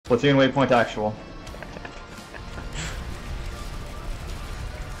Platoon waypoint actual.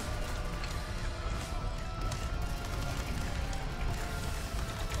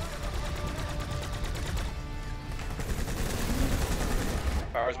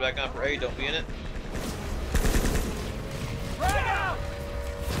 Power's back on for A, don't be in it.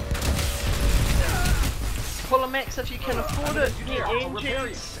 Pull a max if you can afford it, get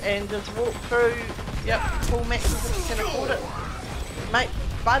engines and just walk through. Yep, pull maxes if you can afford it. Mate,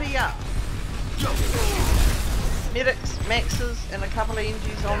 buddy up. Medics, maxes, and a couple of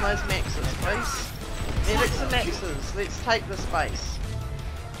engines on those maxes, please. Medics and maxes, let's take this base.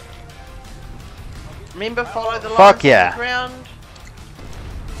 Remember, follow the lines on the ground.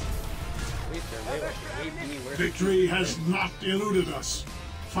 Victory has not eluded us.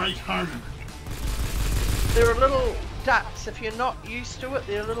 Fight harder. There are little ducts, if you're not used to it,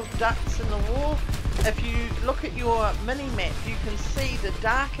 there are little ducts in the wall. If you look at your mini-map, you can see the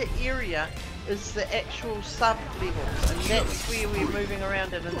darker area is the actual sub-levels, and that's where we're moving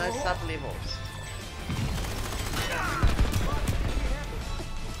around in those sub-levels.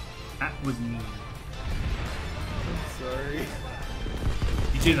 That was me. I'm sorry.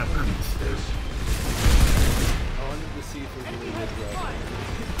 You did that purpose. I wanted to see if we really did well.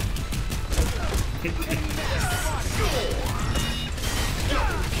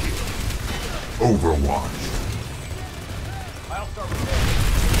 Overwatch.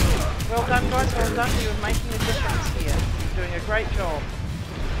 Well done guys, well done, you're making a difference here. You're doing a great job.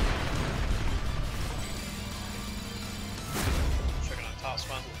 Checking on top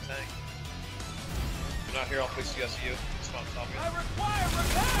spawns with the tank. If you're not here, I'll fix you SU. Spawn top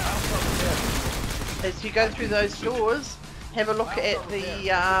here. As you go through those doors, have a look at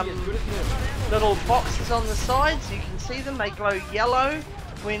the little boxes on the sides. You can see them, they glow yellow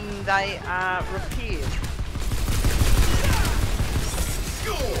when they are repaired.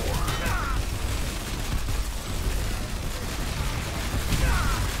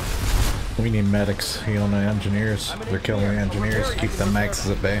 We need medics healing the engineers. They're killing the engineers. Keep the maxes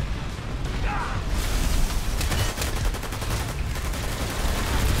at bay.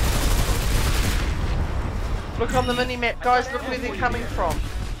 Look on the mini-map, guys, look where they're coming from.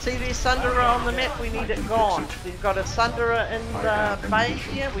 See there's Sunderer on the map, we need it gone. We've got a Sunderer in the bay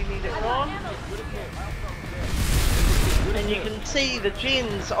here, we need it gone. And you can see the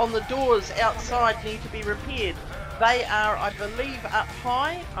gens on the doors outside need to be repaired. They are, I believe, up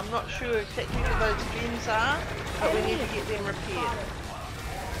high. I'm not sure exactly where those gens are, but we need to get them repaired.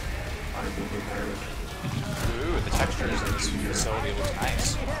 Ooh, the textures in this facility look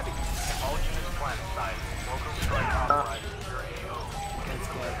nice.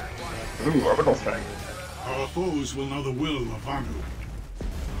 Ooh, orbital strike. Our foes will know the will of Anu.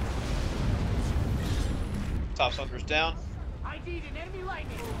 Top Sunder's down. I need an enemy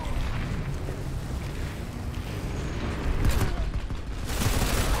lightning.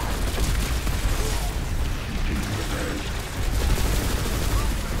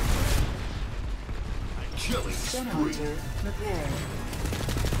 Killing spree.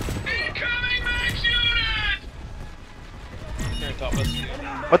 Incoming max unit! Here, top us.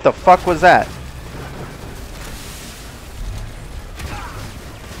 What the fuck was that?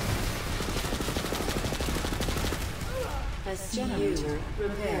 Generator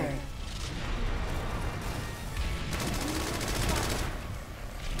repaired.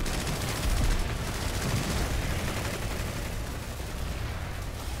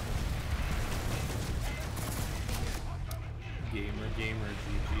 Gamer,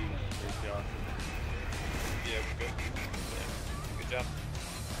 GG. Great job. Yeah, we're good. Yeah, good job.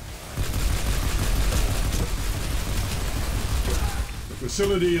 The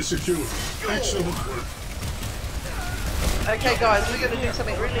facility is secure. Excellent work. Okay guys, we're going to do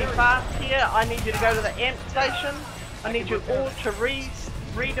something really fast here. I need you to go to the amp station. I need you all to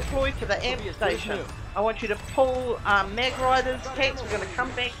redeploy to the amp station. I want you to pull mag riders, tanks. We're going to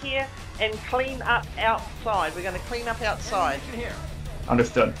come back here and clean up outside. We're going to clean up outside.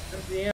 Understood.